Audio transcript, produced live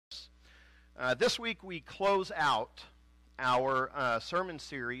This week we close out our sermon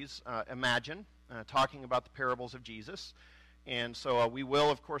series, Imagine, talking about the parables of Jesus. And so we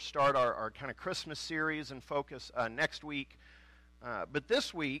will, of course, start our kind of Christmas series and focus next week. But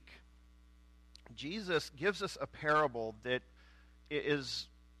this week, Jesus gives us a parable that is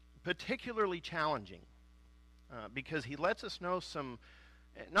particularly challenging because he lets us know some,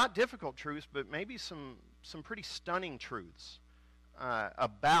 not difficult truths, but maybe some pretty stunning truths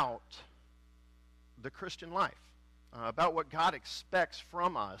about the Christian life, about what God expects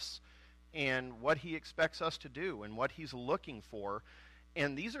from us and what he expects us to do and what he's looking for.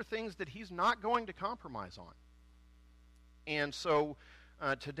 And these are things that he's not going to compromise on. And so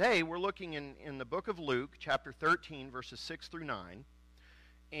today we're looking in the book of Luke, chapter 13, verses 6 through 9.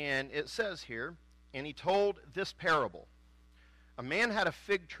 And it says here, "And he told this parable. A man had a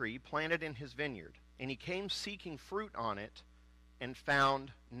fig tree planted in his vineyard, and he came seeking fruit on it and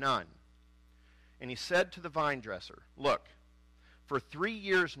found none. And he said to the vine dresser, 'Look, for 3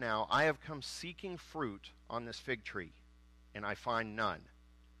 years now I have come seeking fruit on this fig tree, and I find none.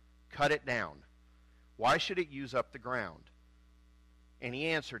 Cut it down. Why should it use up the ground?' And he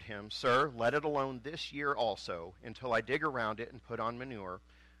answered him, 'Sir, let it alone this year also, until I dig around it and put on manure.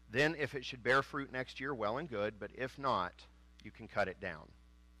 Then if it should bear fruit next year, well and good, but if not, you can cut it down.'"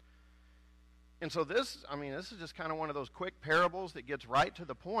 And so this is just kind of one of those quick parables that gets right to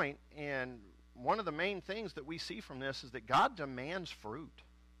the point. And one of the main things that we see from this is that God demands fruit.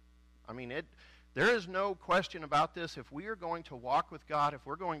 There is no question about this. If we are going to walk with God, if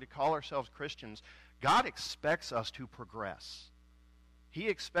we're going to call ourselves Christians, God expects us to progress. He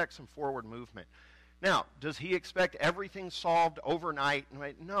expects some forward movement. Now, does he expect everything solved overnight?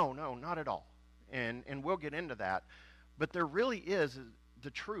 No, not at all. And we'll get into that. But there really is,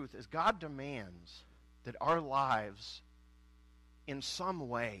 the truth is God demands that our lives in some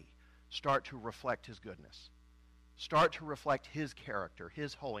way start to reflect his goodness, start to reflect his character,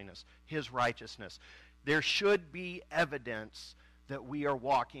 his holiness, his righteousness. There should be evidence that we are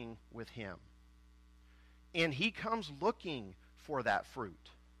walking with him. And he comes looking for that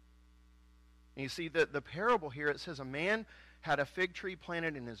fruit. And you see, the parable here, it says a man had a fig tree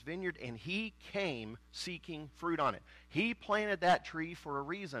planted in his vineyard, and he came seeking fruit on it. He planted that tree for a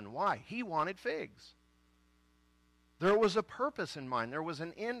reason. Why? He wanted figs. There was a purpose in mind. There was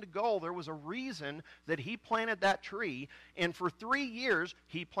an end goal. There was a reason that he planted that tree. And for 3 years,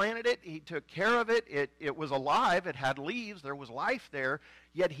 he planted it. He took care of it. It was alive. It had leaves. There was life there.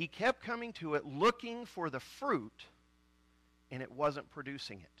 Yet he kept coming to it looking for the fruit, and it wasn't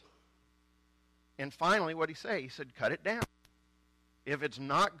producing it. And finally, what did he say? He said, "Cut it down. If it's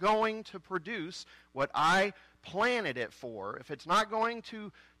not going to produce what I planted it for, if it's not going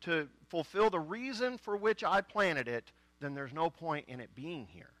to fulfill the reason for which I planted it, then there's no point in it being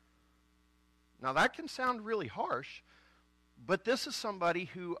here." Now that can sound really harsh, but this is somebody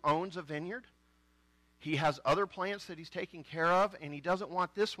who owns a vineyard. He has other plants that he's taking care of, and he doesn't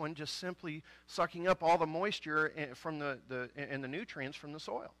want this one just simply sucking up all the moisture from the nutrients from the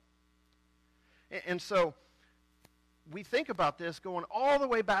soil. And so we think about this going all the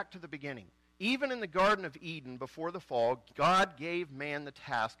way back to the beginning. Even in the Garden of Eden before the fall, God gave man the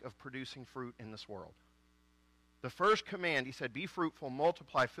task of producing fruit in this world. The first command, he said, "Be fruitful,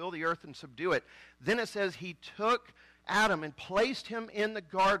 multiply, fill the earth and subdue it." Then it says he took Adam and placed him in the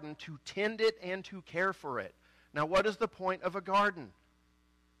garden to tend it and to care for it. Now what is the point of a garden?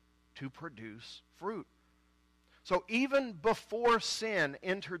 To produce fruit. So even before sin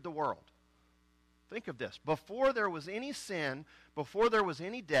entered the world, think of this. Before there was any sin, before there was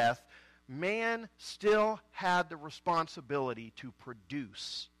any death, man still had the responsibility to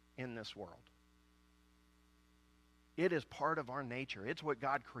produce in this world. It is part of our nature. It's what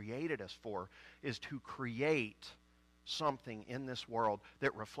God created us for, is to create something in this world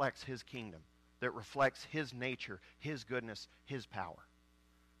that reflects his kingdom, that reflects his nature, his goodness, his power.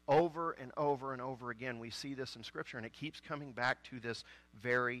 Over and over and over again, we see this in Scripture, and it keeps coming back to this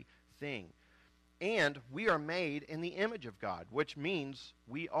very thing. And we are made in the image of God, which means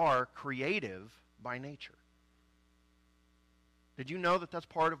we are creative by nature. Did you know that that's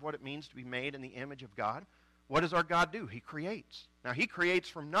part of what it means to be made in the image of God? What does our God do? He creates. Now, he creates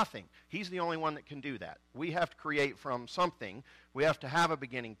from nothing. He's the only one that can do that. We have to create from something. We have to have a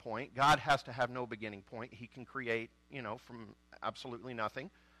beginning point. God has to have no beginning point. He can create, from absolutely nothing.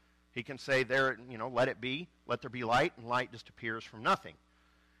 He can say, "There, let it be, let there be light," and light just appears from nothing.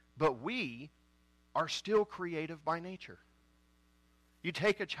 But we are still creative by nature. You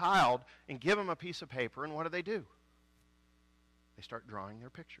take a child and give them a piece of paper, and what do? They start drawing their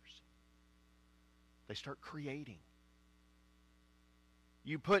pictures. They start creating.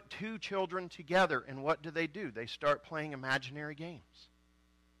 You put two children together, and what do? They start playing imaginary games.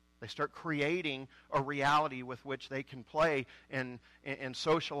 They start creating a reality with which they can play and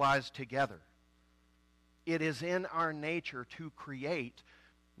socialize together. It is in our nature to create.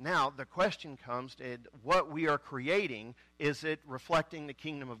 Now, the question comes to what we are creating, is it reflecting the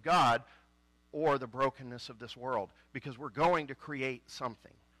kingdom of God or the brokenness of this world? Because we're going to create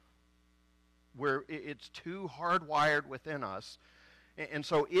something. It's too hardwired within us. And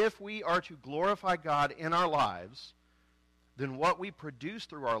so if we are to glorify God in our lives, then what we produce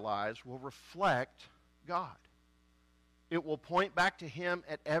through our lives will reflect God. It will point back to Him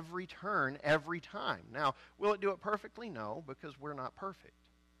at every turn, every time. Now, will it do it perfectly? No, because we're not perfect.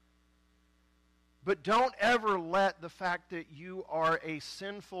 But don't ever let the fact that you are a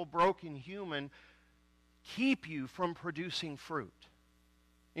sinful, broken human keep you from producing fruit.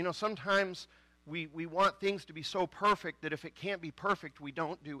 You know, sometimes we want things to be so perfect that if it can't be perfect, we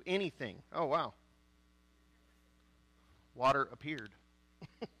don't do anything. Oh, wow. Water appeared.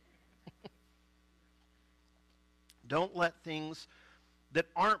 Don't let things that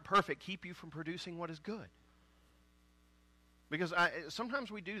aren't perfect keep you from producing what is good. Because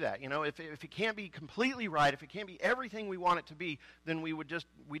sometimes we do that. You know, if it can't be completely right, if it can't be everything we want it to be, then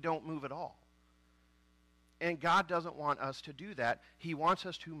we don't move at all. And God doesn't want us to do that. He wants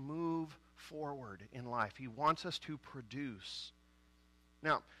us to move forward in life. He wants us to produce.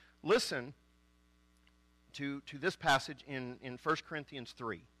 Now, listen to this passage in 1 Corinthians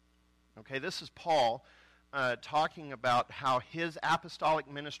 3. Okay, this is Paul talking about how his apostolic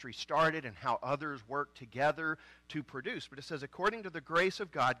ministry started and how others worked together to produce. But it says, according to the grace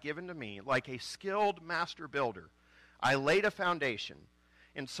of God given to me, like a skilled master builder, I laid a foundation,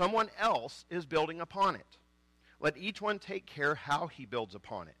 and someone else is building upon it. Let each one take care how he builds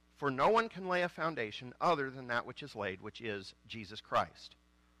upon it. For no one can lay a foundation other than that which is laid, which is Jesus Christ.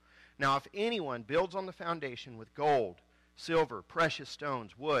 Now, if anyone builds on the foundation with gold, silver, precious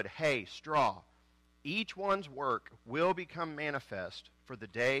stones, wood, hay, straw, each one's work will become manifest, for the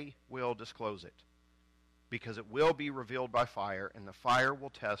day will disclose it, because it will be revealed by fire, and the fire will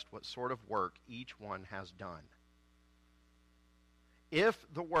test what sort of work each one has done. If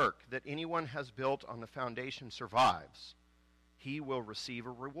the work that anyone has built on the foundation survives, he will receive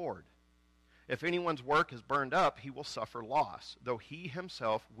a reward. If anyone's work is burned up, he will suffer loss, though he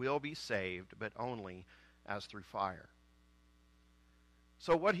himself will be saved, but only as through fire.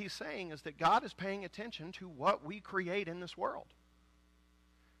 So what he's saying is that God is paying attention to what we create in this world.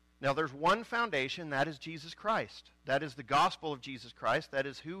 Now, there's one foundation, that is Jesus Christ. That is the gospel of Jesus Christ. That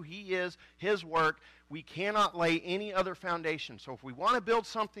is who he is, his work. We cannot lay any other foundation. So if we want to build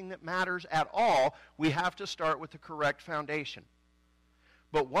something that matters at all, we have to start with the correct foundation.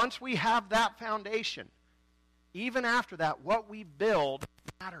 But once we have that foundation, even after that, what we build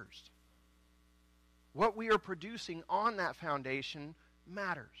matters. What we are producing on that foundation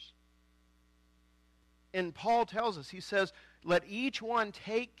matters. And Paul tells us, he says, let each one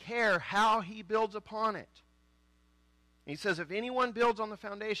take care how he builds upon it. He says, if anyone builds on the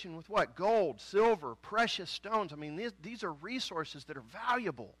foundation with what? Gold, silver, precious stones. I mean, these are resources that are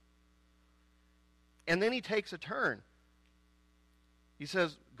valuable. And then he takes a turn. He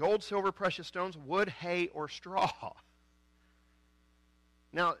says, gold, silver, precious stones, wood, hay, or straw.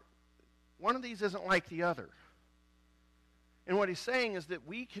 Now, one of these isn't like the other. And what he's saying is that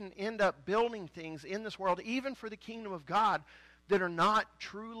we can end up building things in this world, even for the kingdom of God, that are not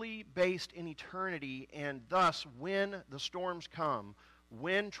truly based in eternity, and thus, when the storms come,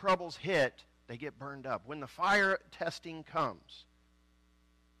 when troubles hit, they get burned up. When the fire testing comes,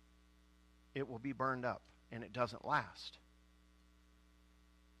 it will be burned up, and it doesn't last.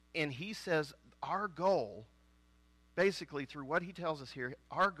 And he says our goal, basically through what he tells us here,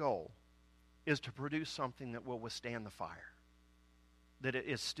 our goal is to produce something that will withstand the fire. That it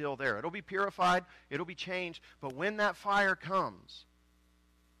is still there. It'll be purified, it'll be changed, but when that fire comes,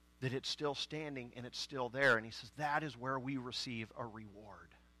 that it's still standing and it's still there. And he says that is where we receive a reward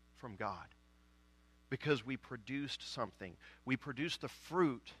from God. Because we produced something. We produced the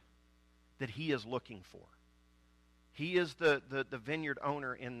fruit that he is looking for. He is the vineyard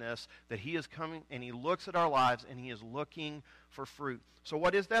owner in this, that he is coming and he looks at our lives and he is looking for fruit. So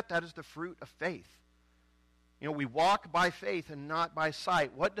what is that? That is the fruit of faith. You know, we walk by faith and not by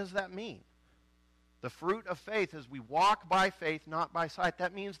sight. What does that mean? The fruit of faith is we walk by faith, not by sight.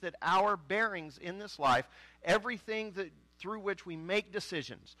 That means that our bearings in this life, everything through which we make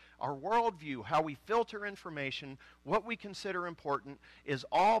decisions, our worldview, how we filter information, what we consider important, is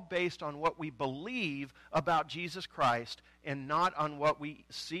all based on what we believe about Jesus Christ and not on what we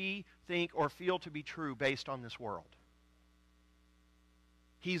see, think, or feel to be true based on this world.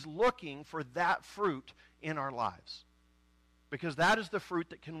 He's looking for that fruit in our lives. Because that is the fruit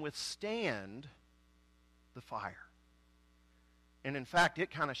that can withstand the fire. And in fact,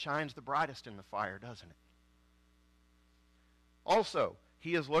 it kind of shines the brightest in the fire, doesn't it? Also,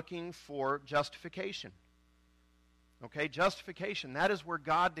 he is looking for justification. Okay, justification, that is where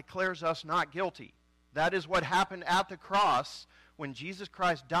God declares us not guilty. That is what happened at the cross when Jesus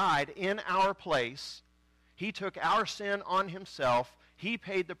Christ died in our place. He took our sin on himself. He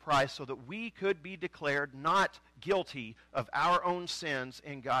paid the price so that we could be declared not guilty of our own sins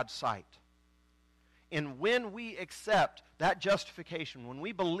in God's sight. And when we accept that justification, when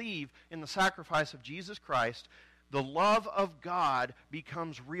we believe in the sacrifice of Jesus Christ, the love of God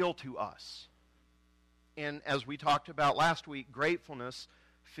becomes real to us. And as we talked about last week, gratefulness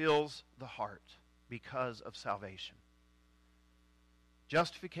fills the heart because of salvation.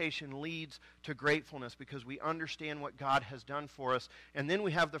 Justification leads to gratefulness because we understand what God has done for us. And then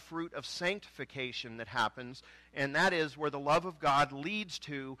we have the fruit of sanctification that happens, and that is where the love of God leads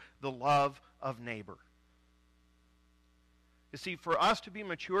to the love of neighbor. You see, for us to be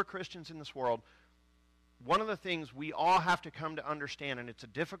mature Christians in this world, one of the things we all have to come to understand, and it's a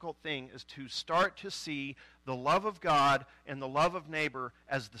difficult thing, is to start to see the love of God and the love of neighbor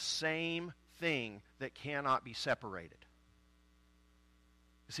as the same thing that cannot be separated.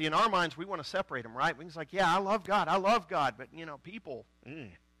 See, in our minds, we want to separate them, right? We're just like, yeah, I love God, but, people.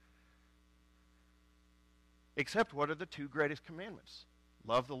 Except what are the two greatest commandments?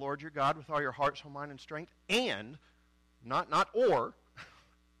 Love the Lord your God with all your heart, soul, mind, and strength, and,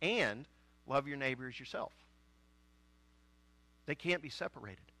 and love your neighbor as yourself. They can't be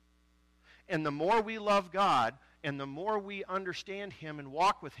separated. And the more we love God, and the more we understand him and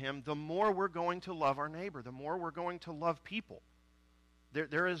walk with him, the more we're going to love our neighbor, the more we're going to love people.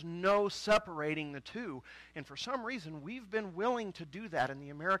 There is no separating the two. And for some reason, we've been willing to do that in the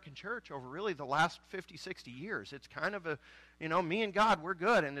American church over really the last 50, 60 years. It's kind of me and God, we're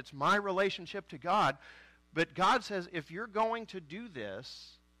good, and it's my relationship to God. But God says, if you're going to do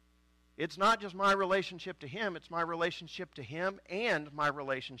this, it's not just my relationship to him, it's my relationship to him and my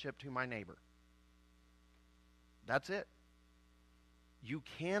relationship to my neighbor. That's it. You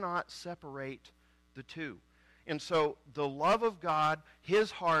cannot separate the two. And so the love of God,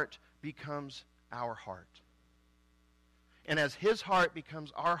 his heart, becomes our heart. And as his heart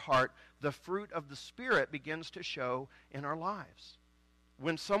becomes our heart, the fruit of the Spirit begins to show in our lives.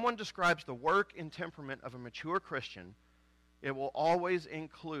 When someone describes the work and temperament of a mature Christian, it will always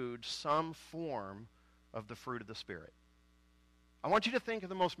include some form of the fruit of the Spirit. I want you to think of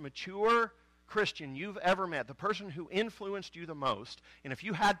the most mature Christian you've ever met, the person who influenced you the most, and if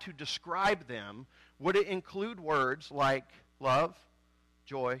you had to describe them, would it include words like love,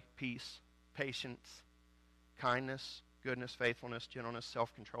 joy, peace, patience, kindness, goodness, faithfulness, gentleness,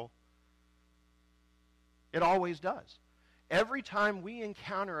 self-control? It always does. Every time we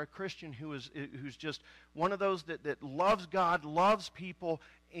encounter a Christian who's just one of those that loves God, loves people,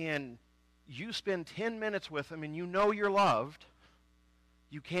 and you spend 10 minutes with them and you know you're loved,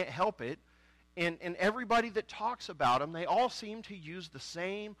 you can't help it. And everybody that talks about them, they all seem to use the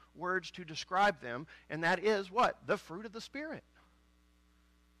same words to describe them, and that is what? The fruit of the Spirit.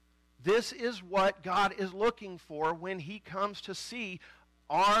 This is what God is looking for when he comes to see,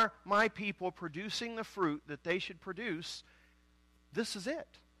 are my people producing the fruit that they should produce? This is it.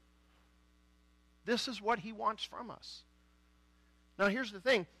 This is what he wants from us. Now here's the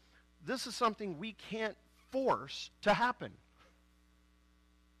thing. This is something we can't force to happen.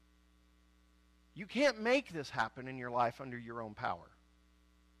 You can't make this happen in your life under your own power.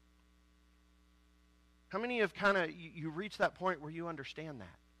 How many have you reach that point where you understand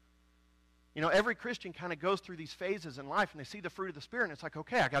that? Every Christian kind of goes through these phases in life, and they see the fruit of the Spirit, and it's like,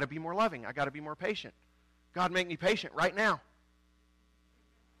 okay, I got to be more loving. I got to be more patient. God, make me patient right now.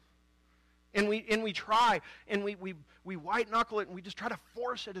 And we try, and we white knuckle it, and we just try to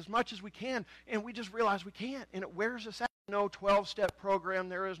force it as much as we can, and we just realize we can't, and it wears us out. No 12-step program,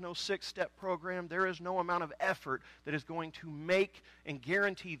 there is no 6-step program, there is no amount of effort that is going to make and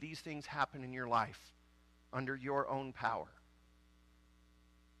guarantee these things happen in your life under your own power.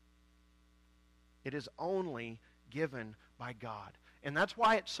 It is only given by God. And that's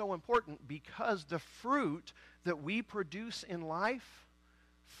why it's so important, because the fruit that we produce in life,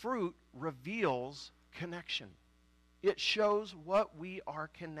 fruit reveals connection. It shows what we are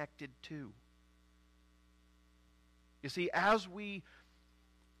connected to. You see, as we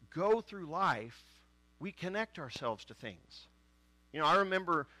go through life, we connect ourselves to things. I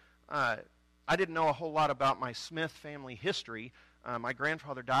remember I didn't know a whole lot about my Smith family history. My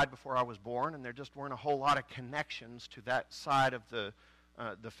grandfather died before I was born, and there just weren't a whole lot of connections to that side of the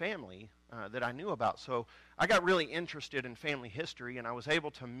the family that I knew about. So I got really interested in family history, and I was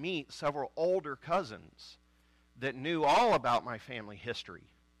able to meet several older cousins that knew all about my family history.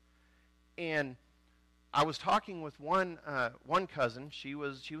 And I was talking with one cousin. She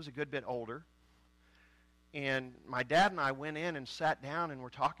was a good bit older. And my dad and I went in and sat down and were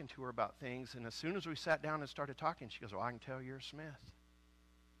talking to her about things. And as soon as we sat down and started talking, she goes, "Well, I can tell you're a Smith."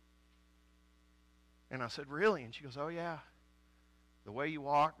 And I said, "Really?" And she goes, "Oh, yeah. The way you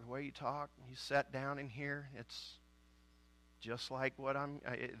walk, the way you talk, you sat down in here, it's just like what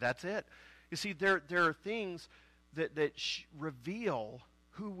that's it." You see, there are things that reveal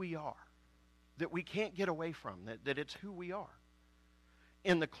who we are, that we can't get away from, that it's who we are.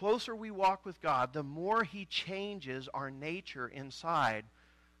 And the closer we walk with God, the more He changes our nature inside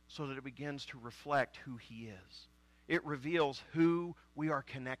so that it begins to reflect who He is. It reveals who we are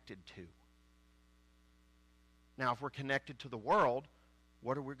connected to. Now, if we're connected to the world,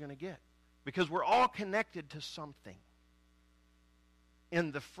 what are we going to get? Because we're all connected to something.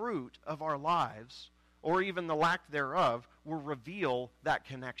 And the fruit of our lives, or even the lack thereof, will reveal that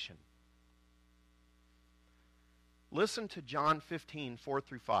connection. Listen to John 15,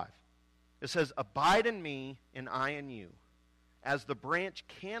 4-5. It says, "Abide in me, and I in you. As the branch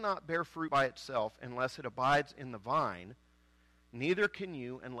cannot bear fruit by itself unless it abides in the vine, neither can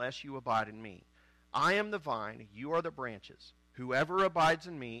you unless you abide in me. I am the vine, you are the branches. Whoever abides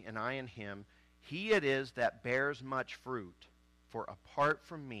in me, and I in him, he it is that bears much fruit. For apart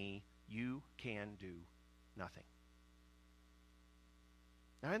from me, you can do nothing."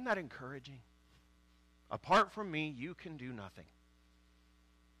 Now, isn't that encouraging? Apart from me, you can do nothing.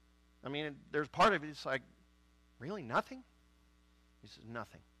 I mean, there's part of it, it's like, really, nothing? He says,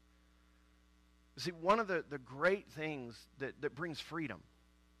 nothing. You see, one of the great things that brings freedom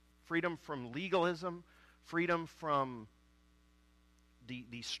from legalism, freedom from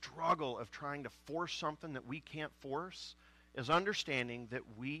the struggle of trying to force something that we can't force, is understanding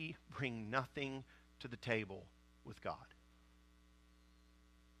that we bring nothing to the table with God.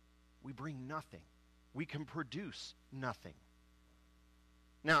 We bring nothing. We can produce nothing.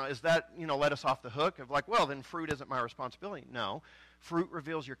 Now, is that, let us off the hook of like, well, then fruit isn't my responsibility? No. Fruit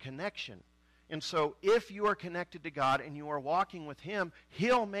reveals your connection. And so if you are connected to God and you are walking with Him,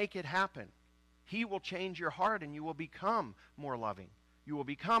 He'll make it happen. He will change your heart and you will become more loving. You will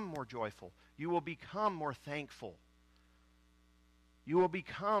become more joyful. You will become more thankful. You will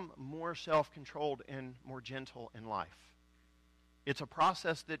become more self-controlled and more gentle in life. It's a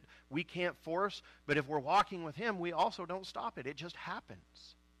process that we can't force, but if we're walking with Him, we also don't stop it. It just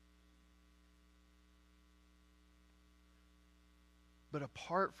happens. But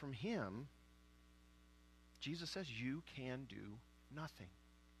apart from Him, Jesus says you can do nothing.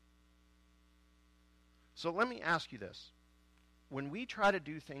 So let me ask you this. When we try to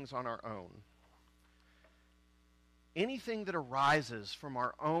do things on our own, anything that arises from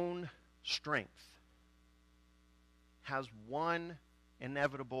our own strength has one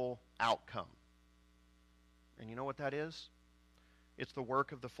inevitable outcome. And you know what that is? It's the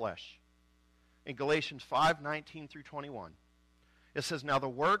work of the flesh. In Galatians 5:19-21, it says, "Now the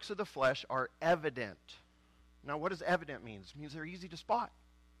works of the flesh are evident." Now what does evident mean? It means they're easy to spot.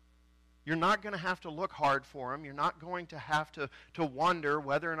 You're not going to have to look hard for them. You're not going to have to wonder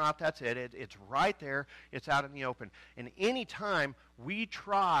whether or not that's it. It's right there. It's out in the open. And any time we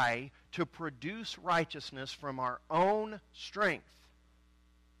try to produce righteousness from our own strength,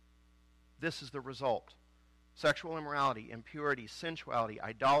 this is the result. Sexual immorality, impurity, sensuality,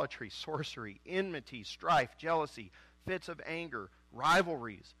 idolatry, sorcery, enmity, strife, jealousy, fits of anger,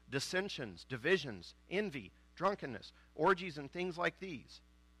 rivalries, dissensions, divisions, envy, drunkenness, orgies, and things like these.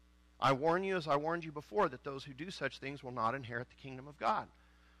 I warn you, as I warned you before, that those who do such things will not inherit the kingdom of God.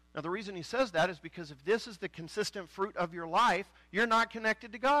 Now, the reason he says that is because if this is the consistent fruit of your life, you're not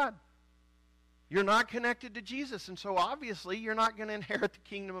connected to God. You're not connected to Jesus. And so, obviously, you're not going to inherit the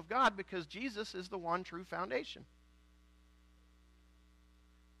kingdom of God because Jesus is the one true foundation.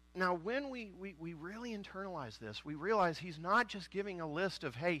 Now, when we really internalize this, we realize He's not just giving a list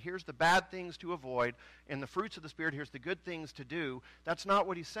of, hey, here's the bad things to avoid, and the fruits of the Spirit, here's the good things to do. That's not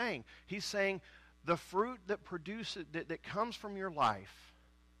what He's saying. He's saying the fruit that produces that comes from your life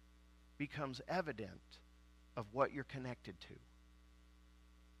becomes evident of what you're connected to.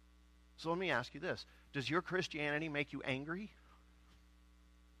 So let me ask you this. Does your Christianity make you angry?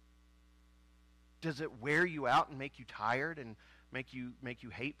 Does it wear you out and make you tired and make you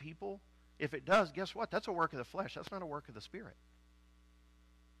hate people? If it does, guess what? That's a work of the flesh. That's not a work of the Spirit.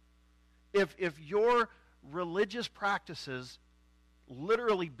 If your religious practices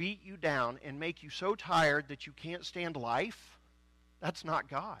literally beat you down and make you so tired that you can't stand life, That's not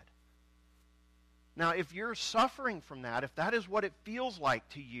God. Now, if you're suffering from that, if that is what it feels like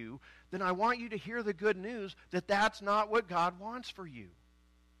to you, then I want you to hear the good news that that's not what God wants for you.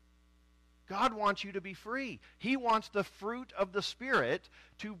 God wants you to be free. He wants the fruit of the Spirit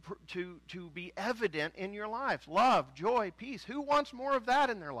to be evident in your life. Love, joy, peace. Who wants more of that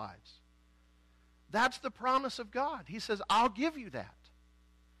in their lives? That's the promise of God. He says, I'll give you that.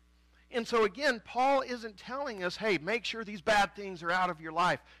 And so again, Paul isn't telling us, hey, make sure these bad things are out of your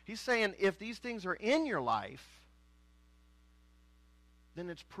life. He's saying if these things are in your life, then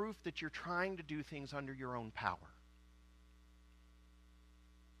it's proof that you're trying to do things under your own power.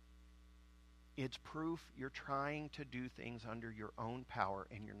 It's proof you're trying to do things under your own power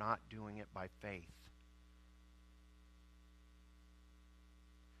and you're not doing it by faith.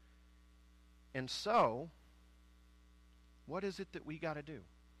 And so, what is it that we got to do?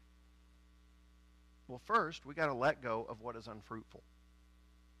 Well, first, we got to let go of what is unfruitful.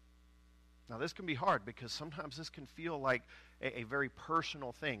 Now, this can be hard because sometimes this can feel like a very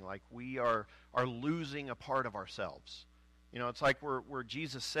personal thing, like we are losing a part of ourselves. You know, it's like where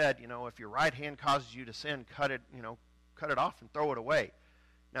Jesus said, you know, if your right hand causes you to sin, cut it off and throw it away.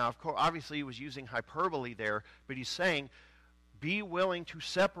 Now, of course, obviously he was using hyperbole there, but he's saying, be willing to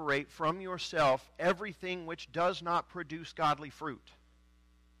separate from yourself everything which does not produce godly fruit.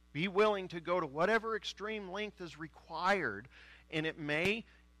 Be willing to go to whatever extreme length is required, and it may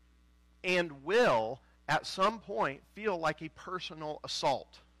and will at some point feel like a personal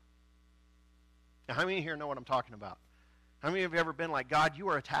assault. Now, how many here know what I'm talking about? How many of you have ever been like, God, you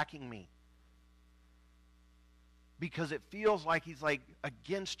are attacking me? Because it feels like he's like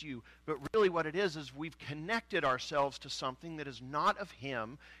against you. But really what it is we've connected ourselves to something that is not of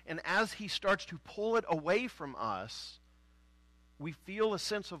him. And as he starts to pull it away from us, we feel a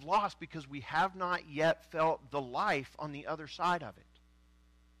sense of loss because we have not yet felt the life on the other side of it.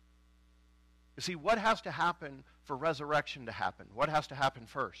 You see, what has to happen for resurrection to happen? What has to happen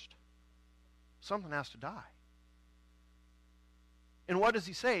first? Something has to die. And what does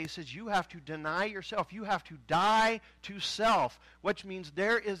he say? He says you have to deny yourself. You have to die to self, which means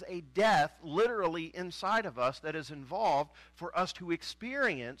there is a death literally inside of us that is involved for us to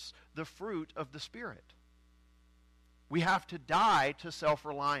experience the fruit of the Spirit. We have to die to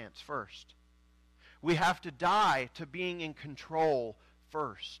self-reliance first. We have to die to being in control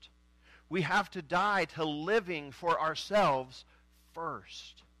first. We have to die to living for ourselves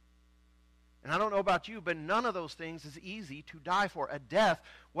first. And I don't know about you, but none of those things is easy to die for. A death,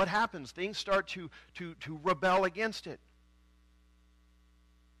 what happens? Things start to rebel against it.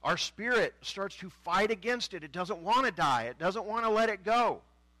 Our spirit starts to fight against it. It doesn't want to die. It doesn't want to let it go.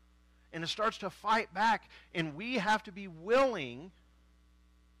 And it starts to fight back. And we have to be willing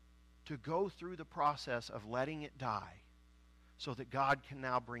to go through the process of letting it die so that God can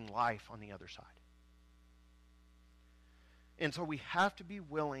now bring life on the other side. And so we have to be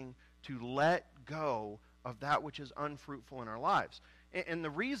willing to let go of that which is unfruitful in our lives. And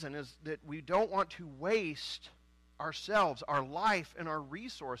the reason is that we don't want to waste ourselves, our life, and our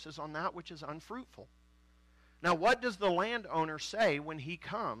resources on that which is unfruitful. Now, what does the landowner say when he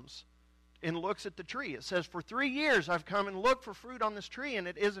comes and looks at the tree? It says, for 3 years I've come and looked for fruit on this tree, and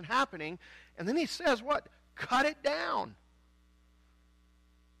it isn't happening. And then he says, what? Cut it down.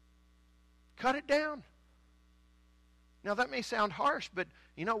 Cut it down. Now, that may sound harsh, but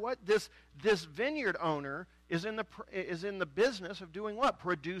you know what? This vineyard owner is in the business of doing what?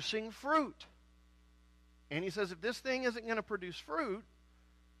 Producing fruit. And he says, if this thing isn't going to produce fruit,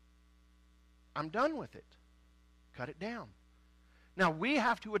 I'm done with it. Cut it down. Now, we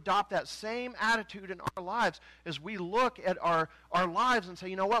have to adopt that same attitude in our lives as we look at our lives and say,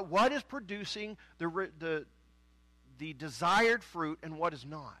 you know what is producing the desired fruit and what is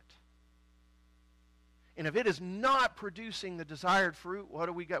not? And if it is not producing the desired fruit, what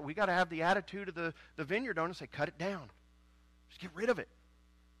do we got? We got to have the attitude of the vineyard owner and say, cut it down. Just get rid of it.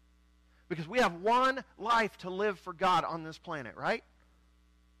 Because we have one life to live for God on this planet, right?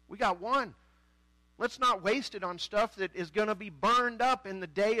 We got one. Let's not waste it on stuff that is going to be burned up in the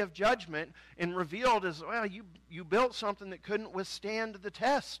day of judgment and revealed as, well, you built something that couldn't withstand the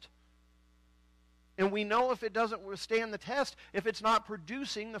test. And we know if it doesn't withstand the test, if it's not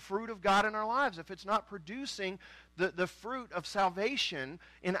producing the fruit of God in our lives, if it's not producing the fruit of salvation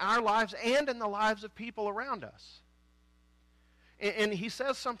in our lives and in the lives of people around us. And he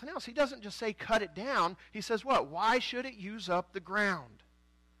says something else. He doesn't just say cut it down. He says what? Why should it use up the ground?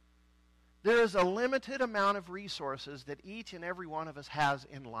 There is a limited amount of resources that each and every one of us has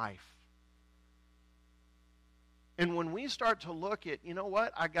in life. And when we start to look at, you know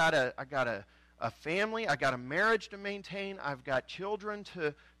what, I got a a family. I got a marriage to maintain. I've got children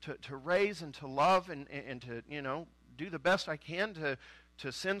to raise and to love and to, do the best I can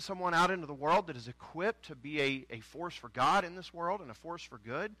to send someone out into the world that is equipped to be a force for God in this world and a force for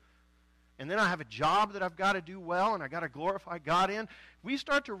good. And then I have a job that I've got to do well and I've got to glorify God in. We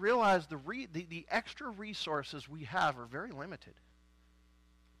start to realize the extra resources we have are very limited.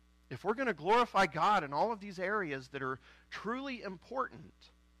 If we're going to glorify God in all of these areas that are truly important,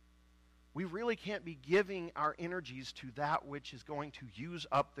 we really can't be giving our energies to that which is going to use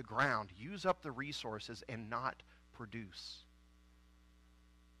up the ground, use up the resources, and not produce.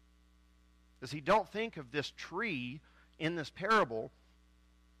 You see, don't think of this tree in this parable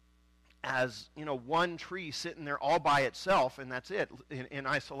as, one tree sitting there all by itself and that's it, in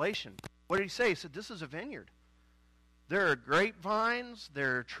isolation. What did he say? He said, this is a vineyard. There are grapevines,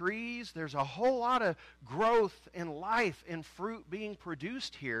 there are trees, there's a whole lot of growth and life and fruit being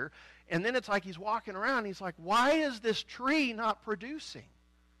produced here. And then it's like he's walking around and he's like, why is this tree not producing?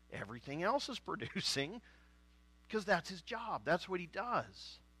 Everything else is producing because that's his job. That's what he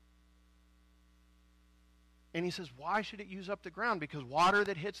does. And he says, why should it use up the ground? Because water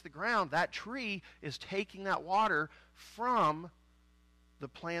that hits the ground, that tree is taking that water from the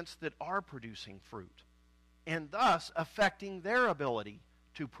plants that are producing fruit, and thus affecting their ability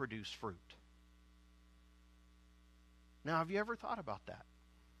to produce fruit. Now, have you ever thought about that?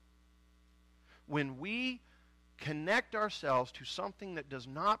 When we connect ourselves to something that does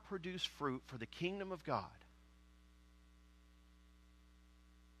not produce fruit for the kingdom of God,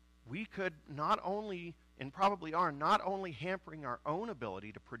 we could not only, and probably are, not only hampering our own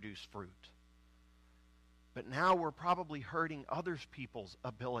ability to produce fruit, but now we're probably hurting other people's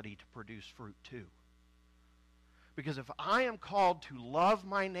ability to produce fruit too. Because if I am called to love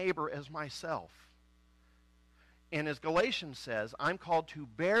my neighbor as myself, and as Galatians says, I'm called to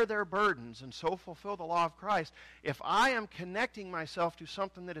bear their burdens and so fulfill the law of Christ, if I am connecting myself to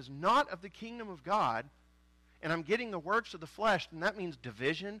something that is not of the kingdom of God, and I'm getting the works of the flesh, then that means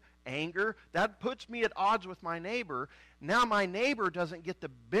division, anger. That puts me at odds with my neighbor. Now my neighbor doesn't get the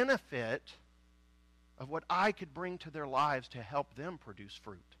benefit of what I could bring to their lives to help them produce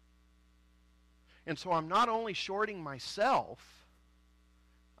fruit. And so I'm not only shorting myself,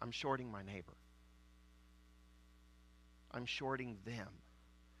 I'm shorting my neighbor. I'm shorting them.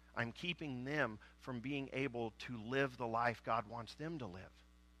 I'm keeping them from being able to live the life God wants them to live.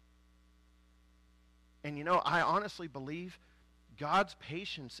 And I honestly believe God's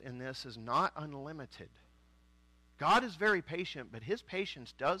patience in this is not unlimited. God is very patient, but his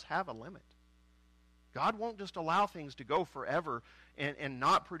patience does have a limit. God won't just allow things to go forever and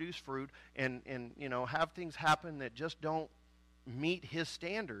not produce fruit and have things happen that just don't meet his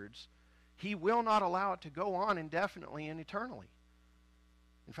standards. He will not allow it to go on indefinitely and eternally.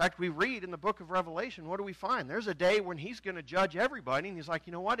 In fact, we read in the book of Revelation, what do we find? There's a day when he's going to judge everybody, and he's like,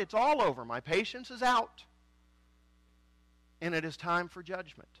 you know what? It's all over. My patience is out. And it is time for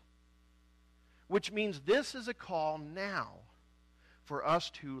judgment. Which means this is a call now for us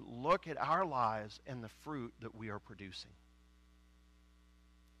to look at our lives and the fruit that we are producing.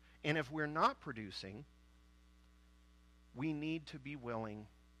 And if we're not producing, we need to be willing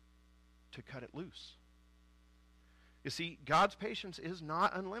to cut it loose. You see, God's patience is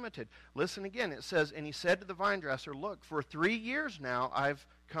not unlimited. Listen again. It says, and he said to the vine dresser, look, for 3 years now I've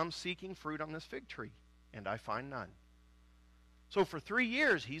come seeking fruit on this fig tree, and I find none. So for 3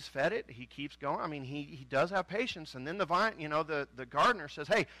 years he's fed it. He keeps going. I mean, he does have patience. And then the vine, the gardener says,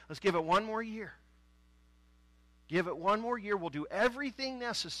 hey, let's give it one more year. Give it one more year. We'll do everything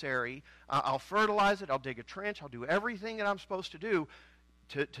necessary. I'll fertilize it. I'll dig a trench. I'll do everything that I'm supposed to do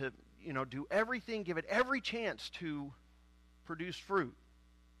to do everything, give it every chance to produce fruit.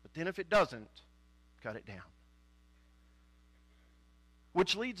 But then if it doesn't, cut it down.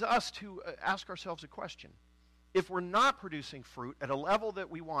 Which leads us to ask ourselves a question. If we're not producing fruit at a level that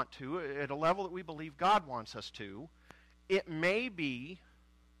we want to, at a level that we believe God wants us to, it may be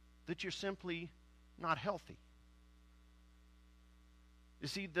that you're simply not healthy. You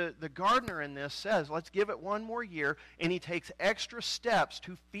see, the gardener in this says, let's give it one more year, and he takes extra steps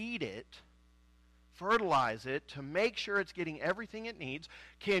to feed it, fertilize it, to make sure it's getting everything it needs.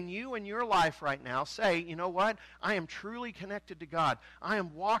 Can you in your life right now say, you know what? I am truly connected to God. I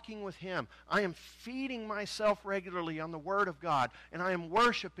am walking with him. I am feeding myself regularly on the Word of God, and I am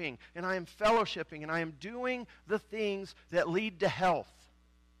worshiping, and I am fellowshipping, and I am doing the things that lead to health.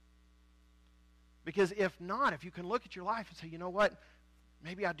 Because if not, if you can look at your life and say, you know what?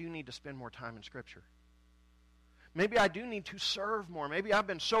 Maybe I do need to spend more time in Scripture. Maybe I do need to serve more. Maybe I've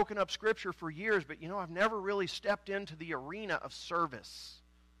been soaking up Scripture for years, but I've never really stepped into the arena of service.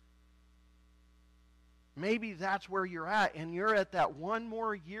 Maybe that's where you're at, and you're at that one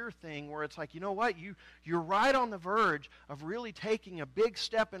more year thing where it's like, you know what, you're right on the verge of really taking a big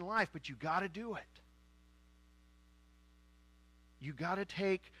step in life, but you got to do it. You got to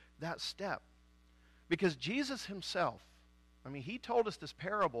take that step. Because Jesus himself, I mean, he told us this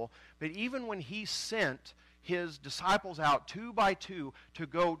parable, but even when he sent his disciples out 2 by 2 to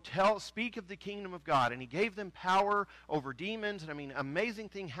go speak of the kingdom of God, and he gave them power over demons, and I mean, amazing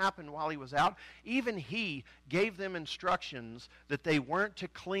thing happened while he was out. Even he gave them instructions that they weren't to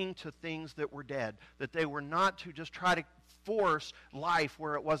cling to things that were dead, that they were not to just try to force life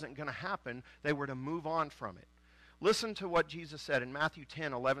where it wasn't going to happen. They were to move on from it. Listen to what Jesus said in Matthew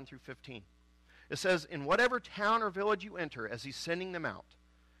 10, 11 through 15. It says, "In whatever town or village you enter," as he's sending them out,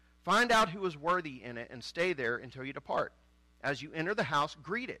 "find out who is worthy in it and stay there until you depart. As you enter the house,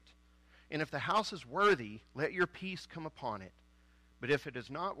 greet it. And if the house is worthy, let your peace come upon it. But if it is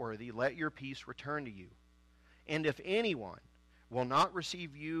not worthy, let your peace return to you. And if anyone will not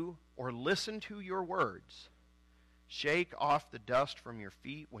receive you or listen to your words, shake off the dust from your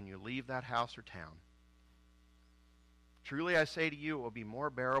feet when you leave that house or town. Truly I say to you, it will be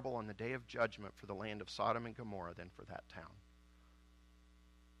more bearable on the day of judgment for the land of Sodom and Gomorrah than for that town."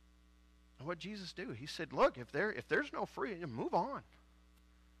 What did Jesus do? He said, look, if there's no fruit, move on.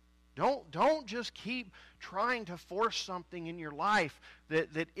 Don't just keep trying to force something in your life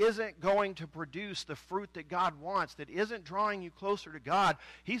that isn't going to produce the fruit that God wants, that isn't drawing you closer to God.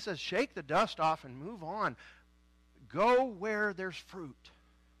 He says, shake the dust off and move on. Go where there's fruit.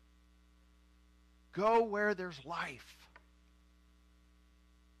 Go where there's life.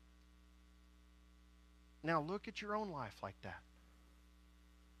 Now look at your own life like that.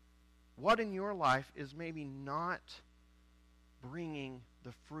 What in your life is maybe not bringing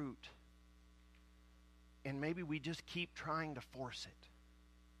the fruit? And maybe we just keep trying to force it.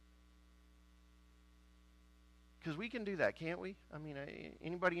 Because we can do that, can't we? I mean,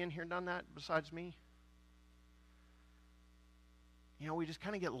 anybody in here done that besides me? You know, we just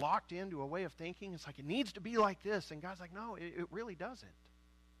kind of get locked into a way of thinking. It's like, it needs to be like this. And God's like, no, it really doesn't.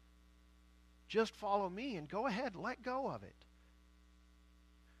 Just follow me and go ahead. Let go of it.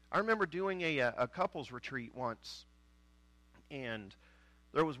 I remember doing a couples retreat once, and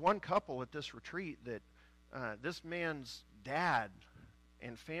there was one couple at this retreat that this man's dad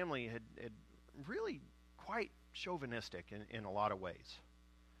and family had really quite chauvinistic in a lot of ways.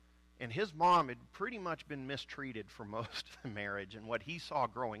 And his mom had pretty much been mistreated for most of the marriage and what he saw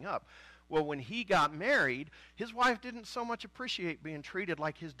growing up. Well, when he got married, his wife didn't so much appreciate being treated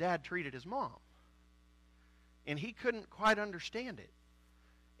like his dad treated his mom. And he couldn't quite understand it.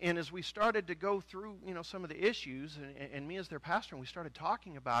 And as we started to go through, some of the issues, and me as their pastor, and we started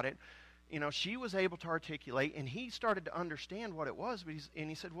talking about it, she was able to articulate, and he started to understand what it was. And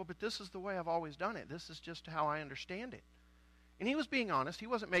he said, well, but this is the way I've always done it. This is just how I understand it. And he was being honest. He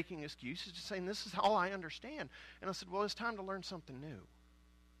wasn't making excuses. He's just saying, this is how I understand. And I said, well, it's time to learn something new.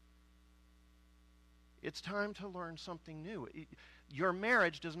 It's time to learn something new. Your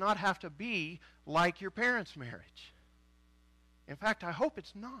marriage does not have to be like your parents' marriage. In fact, I hope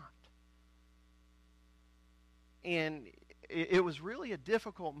it's not. And it was really a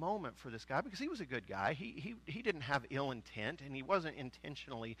difficult moment for this guy because he was a good guy. He didn't have ill intent, and he wasn't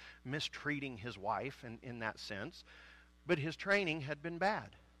intentionally mistreating his wife in that sense. But his training had been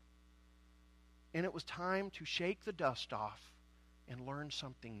bad. And it was time to shake the dust off and learn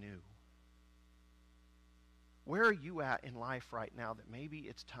something new. Where are you at in life right now that maybe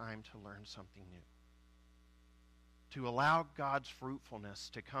it's time to learn something new? To allow God's fruitfulness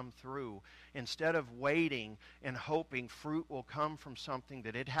to come through instead of waiting and hoping fruit will come from something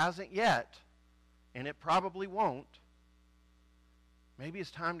that it hasn't yet, and it probably won't. Maybe it's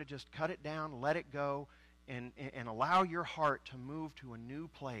time to just cut it down, let it go, and allow your heart to move to a new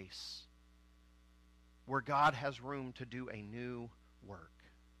place where God has room to do a new work.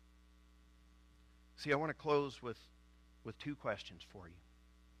 See, I want to close with two questions for you.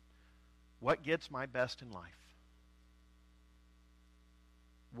 What gets my best in life?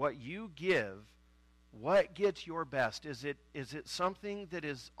 What you give, what gets your best? Is it something that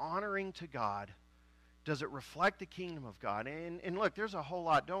is honoring to God? Does it reflect the kingdom of God? And look, there's a whole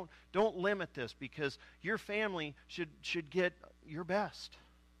lot. Don't limit this, because your family should get your best.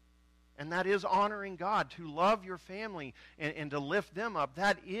 And that is honoring God. To love your family and to lift them up,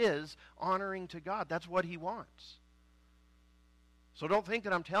 that is honoring to God. That's what he wants. So don't think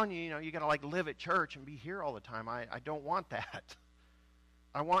that I'm telling you, you got to live at church and be here all the time. I don't want that.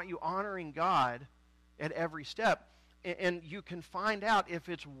 I want you honoring God at every step. And you can find out if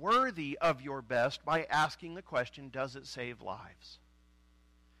it's worthy of your best by asking the question, does it save lives?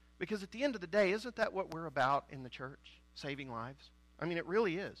 Because at the end of the day, isn't that what we're about in the church? Saving lives? I mean, it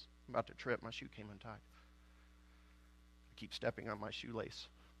really is. I'm about to trip. My shoe came untied. I keep stepping on my shoelace.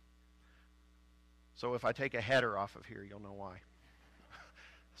 So if I take a header off of here, you'll know why.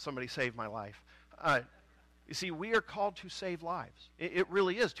 Somebody saved my life. You see, we are called to save lives. It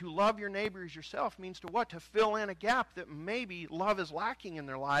really is. To love your neighbor as yourself means to what? To fill in a gap that maybe love is lacking in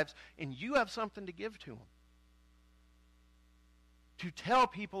their lives, and you have something to give to them. To tell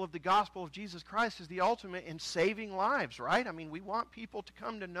people of the gospel of Jesus Christ is the ultimate in saving lives, right? I mean, we want people to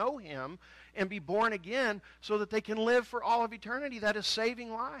come to know him and be born again so that they can live for all of eternity. That is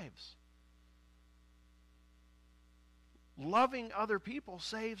saving lives. Loving other people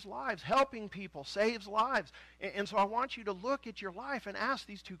saves lives. Helping people saves lives. And so I want you to look at your life and ask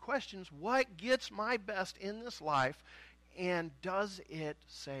these two questions. What gets my best in this life, and does it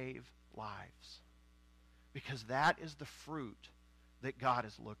save lives? Because that is the fruit that God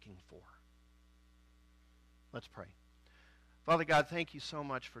is looking for. Let's pray. Father God, thank you so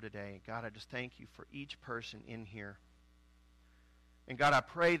much for today. God, I just thank you for each person in here. And God, I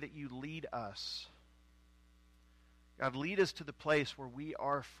pray that you lead us. God, lead us to the place where we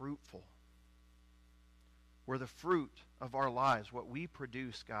are fruitful, where the fruit of our lives, what we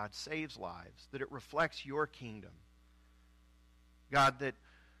produce, God, saves lives, that it reflects your kingdom. God,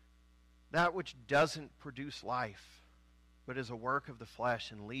 that which doesn't produce life, but is a work of the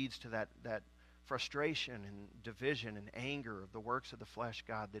flesh and leads to that frustration and division and anger of the works of the flesh,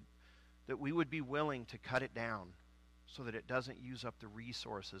 God, that we would be willing to cut it down so that it doesn't use up the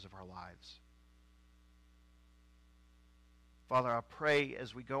resources of our lives. Father, I pray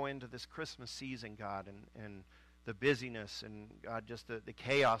as we go into this Christmas season, God, and the busyness and, God, just the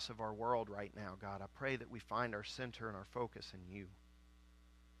chaos of our world right now, God, I pray that we find our center and our focus in you.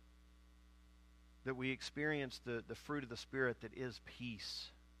 That we experience the fruit of the Spirit that is peace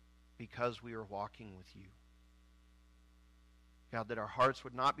because we are walking with you. God, that our hearts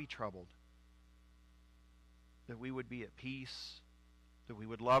would not be troubled, that we would be at peace, that we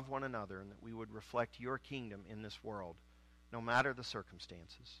would love one another, and that we would reflect your kingdom in this world, no matter the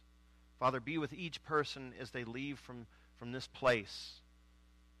circumstances. Father, be with each person as they leave from this place.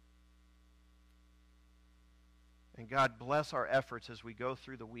 And God, bless our efforts as we go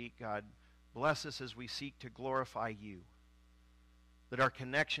through the week. God, bless us as we seek to glorify you, that our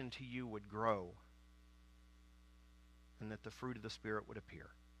connection to you would grow, and that the fruit of the Spirit would appear.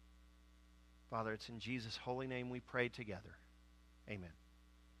 Father, it's in Jesus' holy name we pray together. Amen.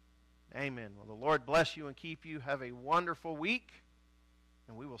 Amen. Well, the Lord bless you and keep you. Have a wonderful week,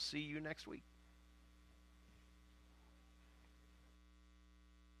 and we will see you next week.